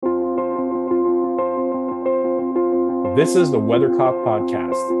This is the Weathercock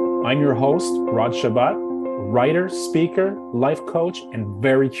podcast. I'm your host, Rod Shabat, writer, speaker, life coach, and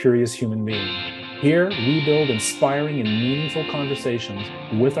very curious human being. Here, we build inspiring and meaningful conversations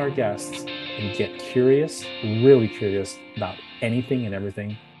with our guests and get curious, really curious about anything and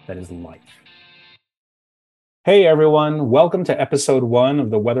everything that is life. Hey, everyone. Welcome to episode 1 of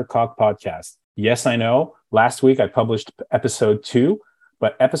the Weathercock podcast. Yes, I know. Last week, I published episode 2,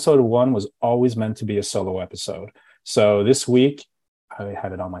 but episode 1 was always meant to be a solo episode. So this week, I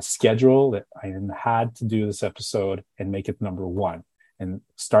had it on my schedule that I had to do this episode and make it number 1. And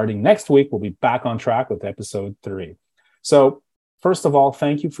starting next week, we'll be back on track with episode 3. So first of all,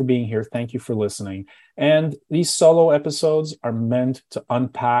 thank you for being here. Thank you for listening. And these solo episodes are meant to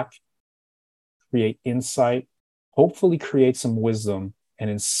unpack, create insight, hopefully create some wisdom,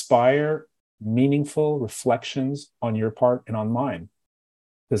 and inspire meaningful reflections on your part and on mine.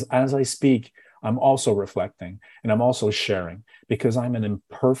 Because as I speak, I'm also reflecting and I'm also sharing because I'm an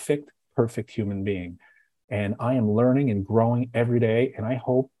imperfect, perfect human being. And I am learning and growing every day. And I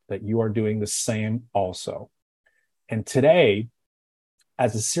hope that you are doing the same also. And today,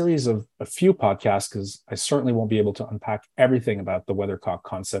 as a series of a few podcasts, because I certainly won't be able to unpack everything about the Weathercock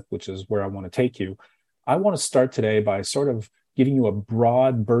concept, which is where I want to take you, I want to start today by sort of giving you a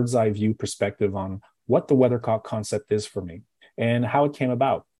broad bird's eye view perspective on what the Weathercock concept is for me and how it came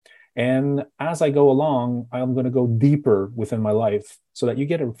about. And as I go along, I'm going to go deeper within my life so that you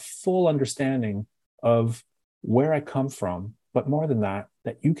get a full understanding of where I come from. But more than that,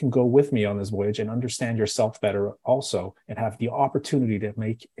 that you can go with me on this voyage and understand yourself better also and have the opportunity to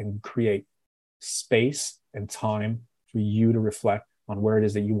make and create space and time for you to reflect on where it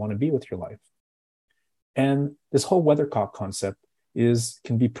is that you want to be with your life. And this whole Weathercock concept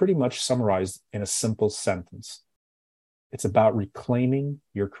can be pretty much summarized in a simple sentence. It's about reclaiming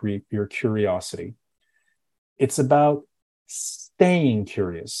your curiosity. It's about staying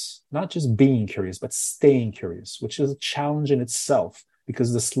curious, not just being curious, but staying curious, which is a challenge in itself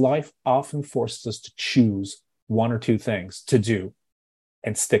because this life often forces us to choose one or two things to do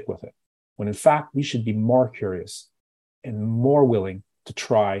and stick with it. When in fact, we should be more curious and more willing to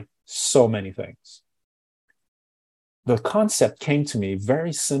try so many things. The concept came to me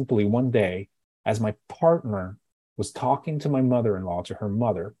very simply one day as my partner was talking to my mother-in-law, to her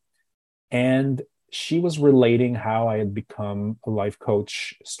mother, and she was relating how I had become a life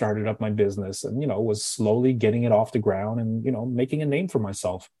coach, started up my business, and, was slowly getting it off the ground and, making a name for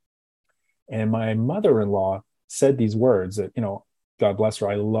myself. And my mother-in-law said these words that, God bless her,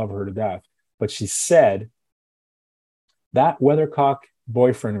 I love her to death. But she said, that Weathercock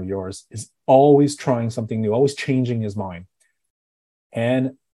boyfriend of yours is always trying something new, always changing his mind.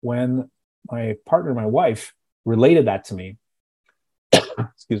 And when my partner, my wife, related that to me,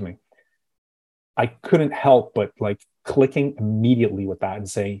 excuse me, I couldn't help but clicking immediately with that and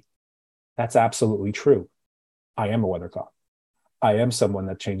saying, that's absolutely true. I am a Weathercock. I am someone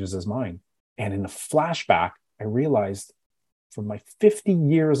that changes his mind. And in a flashback, I realized from my 50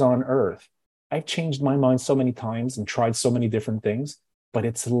 years on earth, I've changed my mind so many times and tried so many different things, but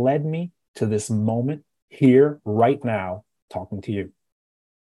it's led me to this moment here, right now, talking to you.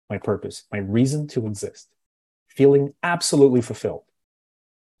 My purpose, my reason to exist. Feeling absolutely fulfilled.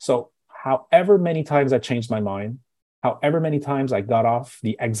 So however many times I changed my mind, however many times I got off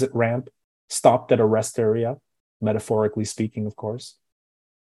the exit ramp, stopped at a rest area, metaphorically speaking, of course,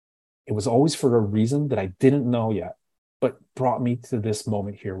 it was always for a reason that I didn't know yet, but brought me to this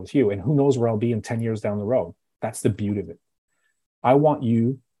moment here with you. And who knows where I'll be in 10 years down the road. That's the beauty of it. I want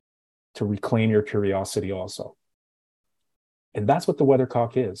you to reclaim your curiosity also. And that's what the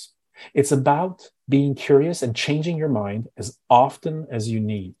Weathercock is. It's about being curious and changing your mind as often as you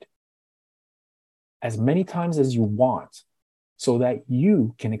need, as many times as you want, so that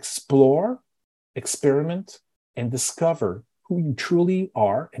you can explore, experiment, and discover who you truly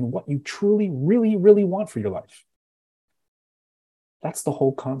are and what you truly, really, really want for your life. That's the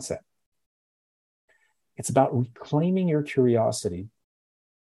whole concept. It's about reclaiming your curiosity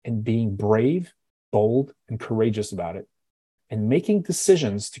and being brave, bold, and courageous about it, and making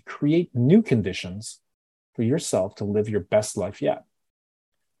decisions to create new conditions for yourself to live your best life yet.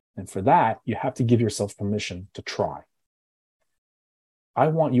 And for that, you have to give yourself permission to try. I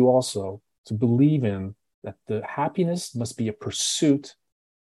want you also to believe in that the happiness must be a pursuit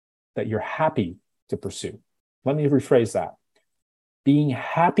that you're happy to pursue. Let me rephrase that. Being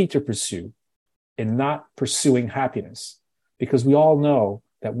happy to pursue and not pursuing happiness. Because we all know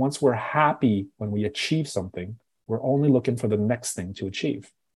that once we're happy when we achieve something, we're only looking for the next thing to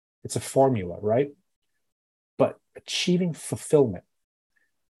achieve. It's a formula, right? But achieving fulfillment,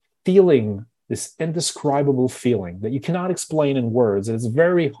 feeling this indescribable feeling that you cannot explain in words. And it's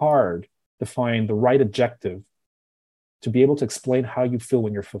very hard to find the right adjective to be able to explain how you feel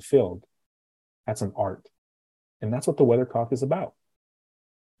when you're fulfilled. That's an art. And that's what the Weathercock is about.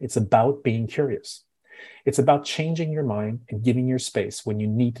 It's about being curious. It's about changing your mind and giving your space when you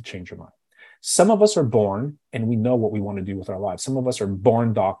need to change your mind. Some of us are born and we know what we want to do with our lives. Some of us are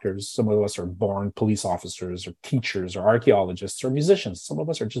born doctors. Some of us are born police officers or teachers or archaeologists or musicians. Some of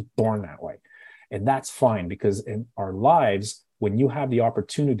us are just born that way. And that's fine, because in our lives, when you have the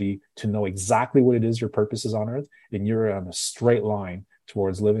opportunity to know exactly what it is your purpose is on earth, then you're on a straight line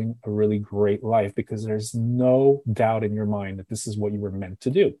towards living a really great life, because there's no doubt in your mind that this is what you were meant to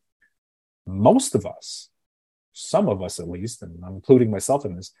do. Most of us, some of us at least, and I'm including myself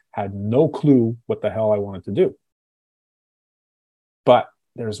in this, had no clue what the hell I wanted to do. But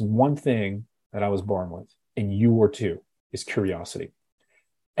there's one thing that I was born with, and you were too, is curiosity.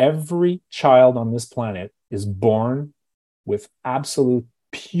 Every child on this planet is born with absolute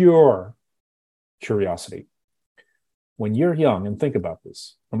pure curiosity. When you're young, and think about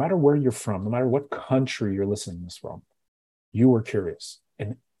this, no matter where you're from, no matter what country you're listening to this from, you were curious.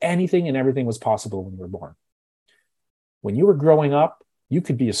 And anything and everything was possible when you were born. When you were growing up, you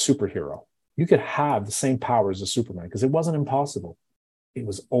could be a superhero. You could have the same powers as Superman, because it wasn't impossible. It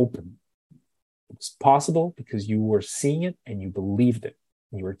was open. It was possible because you were seeing it and you believed it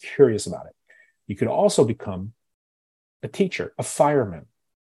and you were curious about it. You could also become a teacher, a fireman,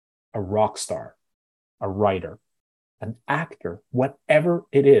 a rock star, a writer, an actor, whatever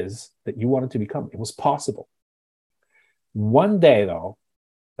it is that you wanted to become. It was possible. One day, though,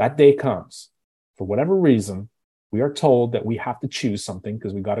 that day comes. For whatever reason, we are told that we have to choose something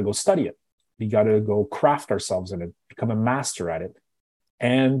because we got to go study it. We got to go craft ourselves in it, become a master at it,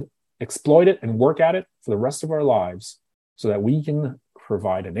 and exploit it and work at it for the rest of our lives so that we can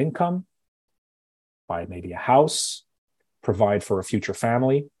provide an income, buy maybe a house, provide for a future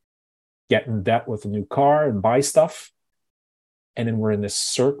family, get in debt with a new car and buy stuff. And then we're in this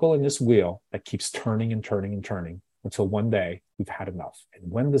circle, in this wheel that keeps turning and turning and turning until one day we've had enough.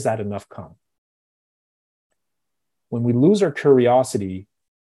 And when does that enough come? When we lose our curiosity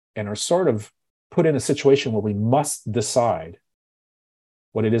and are sort of put in a situation where we must decide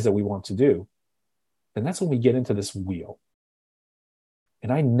what it is that we want to do, then that's when we get into this wheel.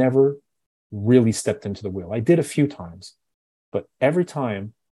 And I never really stepped into the wheel. I did a few times, but every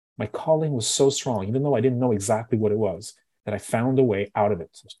time my calling was so strong, even though I didn't know exactly what it was, that I found a way out of it.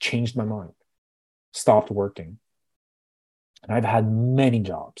 So it changed my mind, stopped working. And I've had many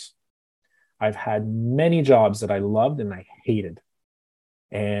jobs. I've had many jobs that I loved and I hated.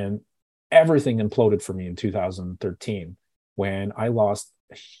 And everything imploded for me in 2013 when I lost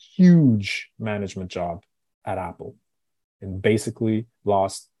a huge management job at Apple and basically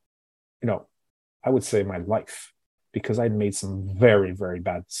lost, I would say my life, because I'd made some very, very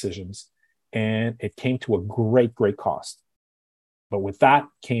bad decisions. And it came to a great, great cost. But with that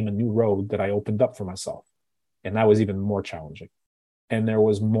came a new road that I opened up for myself. And that was even more challenging. And there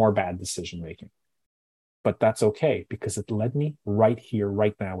was more bad decision making. But that's okay, because it led me right here,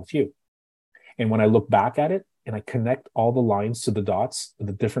 right now with you. And when I look back at it and I connect all the lines to the dots of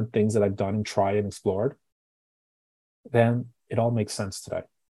the different things that I've done and tried and explored, then it all makes sense today.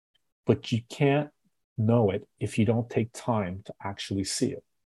 But you can't know it if you don't take time to actually see it.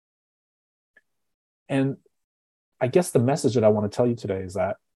 And I guess the message that I want to tell you today is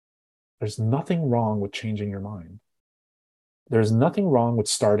that there's nothing wrong with changing your mind. There's nothing wrong with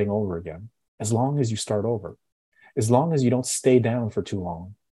starting over again, as long as you start over, as long as you don't stay down for too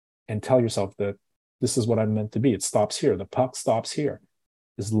long and tell yourself that this is what I'm meant to be. It stops here. The puck stops here.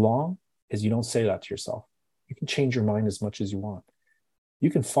 As long as you don't say that to yourself, you can change your mind as much as you want. You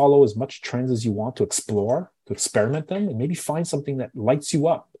can follow as much trends as you want to explore, to experiment them, and maybe find something that lights you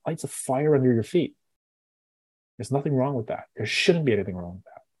up, lights a fire under your feet. There's nothing wrong with that. There shouldn't be anything wrong with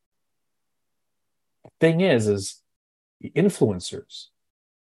that. The thing is the influencers,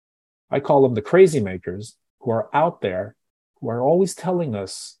 I call them the crazy makers, who are out there, who are always telling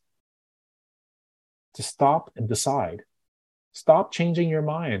us to stop and decide. Stop changing your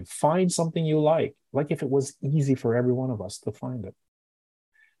mind. Find something you like if it was easy for every one of us to find it.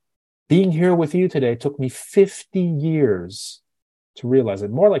 Being here with you today took me 50 years to realize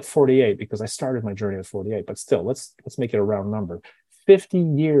it. More like 48, because I started my journey at 48, but still, let's make it a round number. 50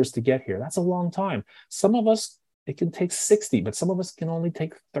 years to get here. That's a long time. Some of us, it can take 60, but some of us can only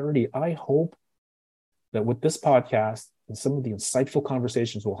take 30. I hope that with this podcast and some of the insightful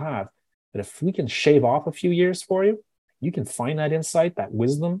conversations we'll have, that if we can shave off a few years for you, you can find that insight, that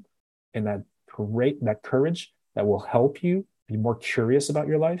wisdom, and that courage that will help you be more curious about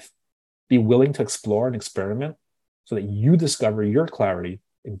your life. be willing to explore and experiment so that you discover your clarity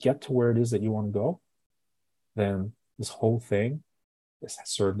and get to where it is that you want to go, then this whole thing has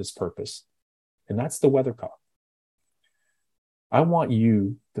served its purpose. And that's the Weathercock. I want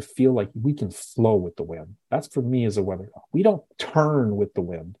you to feel like we can flow with the wind. That's for me as a weathercock. We don't turn with the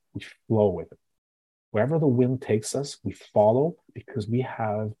wind, we flow with it. Wherever the wind takes us, we follow because we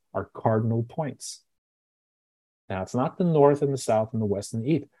have our cardinal points. Now, it's not the north and the south and the west and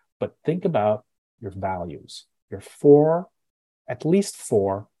the east, but think about your values, your at least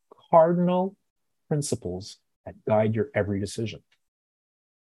four cardinal principles that guide your every decision.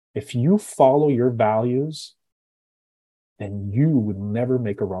 If you follow your values, then you would never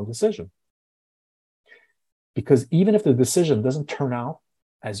make a wrong decision. Because even if the decision doesn't turn out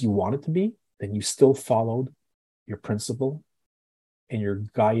as you want it to be, then you still followed your principle and your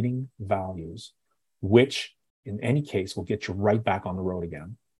guiding values, which in any case will get you right back on the road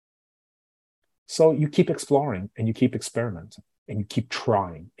again. So you keep exploring and you keep experimenting and you keep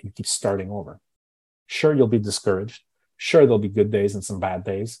trying and you keep starting over. Sure, you'll be discouraged. Sure, there'll be good days and some bad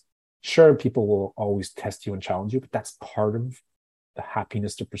days. Sure, people will always test you and challenge you, but that's part of the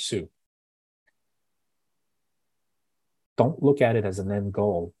happiness to pursue. Don't look at it as an end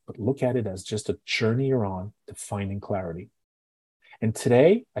goal, but look at it as just a journey you're on to finding clarity. And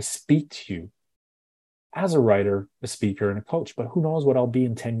today, I speak to you as a writer, a speaker, and a coach, but who knows what I'll be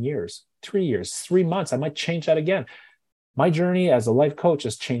in 10 years, 3 years, 3 months. I might change that again. My journey as a life coach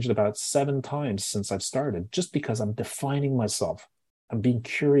has changed about 7 times since I've started, just because I'm defining myself. I'm being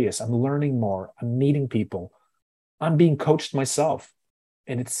curious. I'm learning more. I'm meeting people. I'm being coached myself.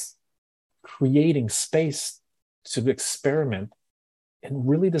 And it's creating space to experiment and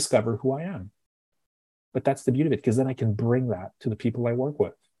really discover who I am. But that's the beauty of it, because then I can bring that to the people I work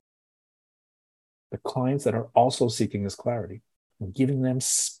with. The clients that are also seeking this clarity, and giving them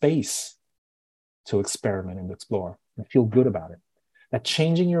space to experiment and explore and feel good about it. That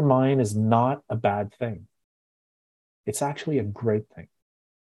changing your mind is not a bad thing. It's actually a great thing.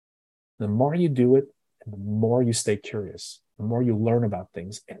 The more you do it, and the more you stay curious, the more you learn about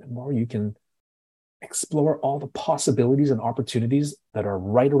things, and the more you can explore all the possibilities and opportunities that are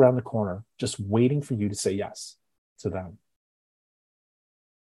right around the corner, just waiting for you to say yes to them.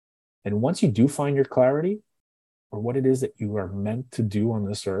 And once you do find your clarity, or what it is that you are meant to do on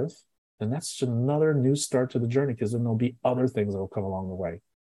this earth, then that's just another new start to the journey, because then there'll be other things that will come along the way.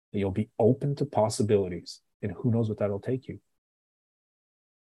 That you'll be open to possibilities, and who knows what that'll take you.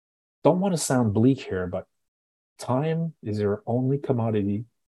 Don't want to sound bleak here, but time is your only commodity,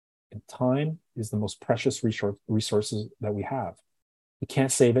 and time is the most precious resources that we have. We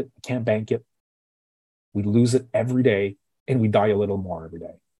can't save it, we can't bank it. We lose it every day, and we die a little more every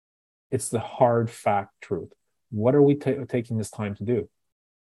day. It's the hard fact truth. What are we taking this time to do?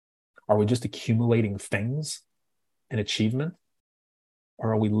 Are we just accumulating things and achievement?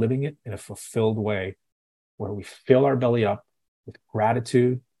 Or are we living it in a fulfilled way where we fill our belly up with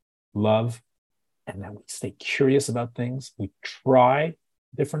gratitude, love, and then we stay curious about things, we try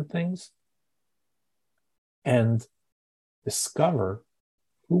different things, and discover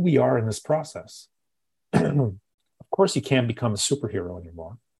who we are in this process? Of course, you can't become a superhero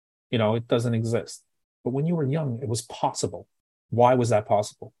anymore. It doesn't exist. But when you were young, it was possible. Why was that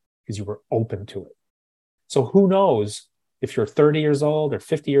possible? Because you were open to it. So who knows if you're 30 years old or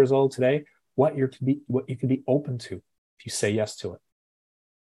 50 years old today, what you could be open to if you say yes to it.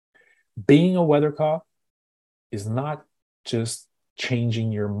 Being a weathercock is not just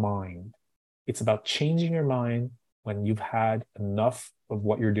changing your mind. It's about changing your mind when you've had enough of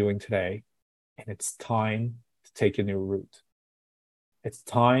what you're doing today, and it's time to take a new route. It's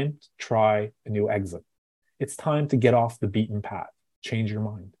time to try a new exit. It's time to get off the beaten path, change your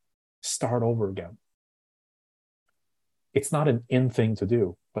mind, start over again. It's not an in thing to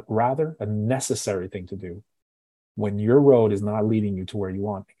do, but rather a necessary thing to do when your road is not leading you to where you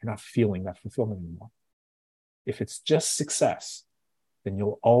want, you're not feeling that fulfillment anymore. If it's just success, then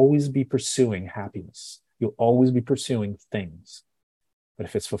you'll always be pursuing happiness. You'll always be pursuing things. But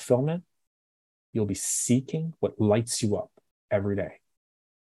if it's fulfillment, you'll be seeking what lights you up every day.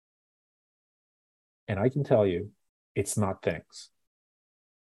 And I can tell you, it's not things.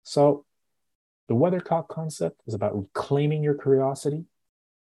 So the weathercock concept is about reclaiming your curiosity,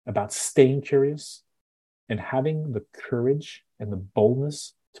 about staying curious, and having the courage and the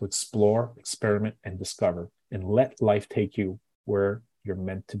boldness to explore, experiment, and discover, and let life take you where you're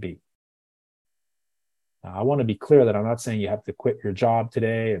meant to be. Now, I want to be clear that I'm not saying you have to quit your job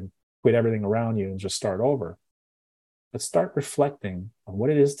today and quit everything around you and just start over. But start reflecting on what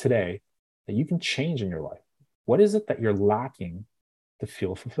it is today that you can change in your life. What is it that you're lacking to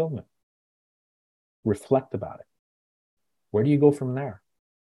feel fulfillment? reflect about it. Where do you go from there?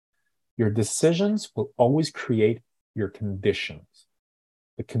 Your decisions will always create your conditions.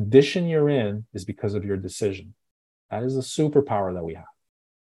 The condition you're in is because of your decision. That is a superpower that we have.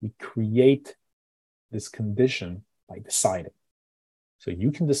 We create this condition by deciding. So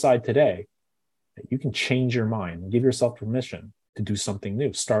you can decide today that you can change your mind and give yourself permission to do something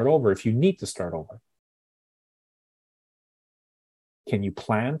new. Start over if you need to start over. Can you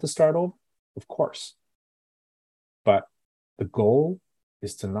plan to start over? Of course. But the goal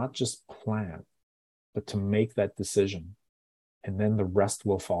is to not just plan, but to make that decision. And then the rest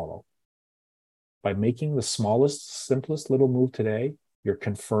will follow. By making the smallest, simplest little move today, you're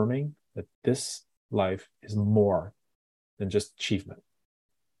confirming that this life is more than just achievement.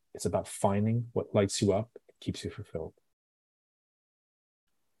 It's about finding what lights you up and keeps you fulfilled.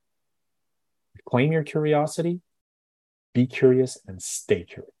 Claim your curiosity, be curious, and stay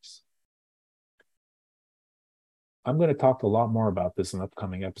curious. I'm going to talk a lot more about this in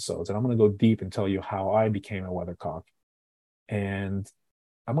upcoming episodes, and I'm going to go deep and tell you how I became a weathercock. And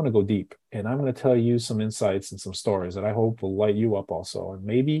I'm going to go deep, and I'm going to tell you some insights and some stories that I hope will light you up also, and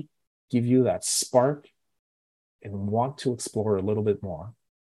maybe give you that spark and want to explore a little bit more.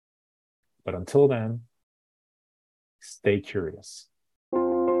 But until then, stay curious.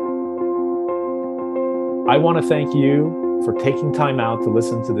 I want to thank you for taking time out to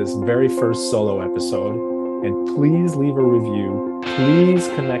listen to this very first solo episode. And please leave a review. Please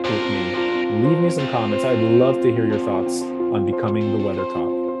connect with me. Leave me some comments. I'd love to hear your thoughts on becoming the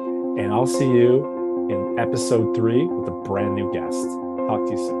Weathercock. And I'll see you in episode 3 with a brand new guest. Talk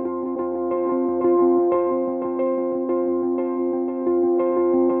to you soon.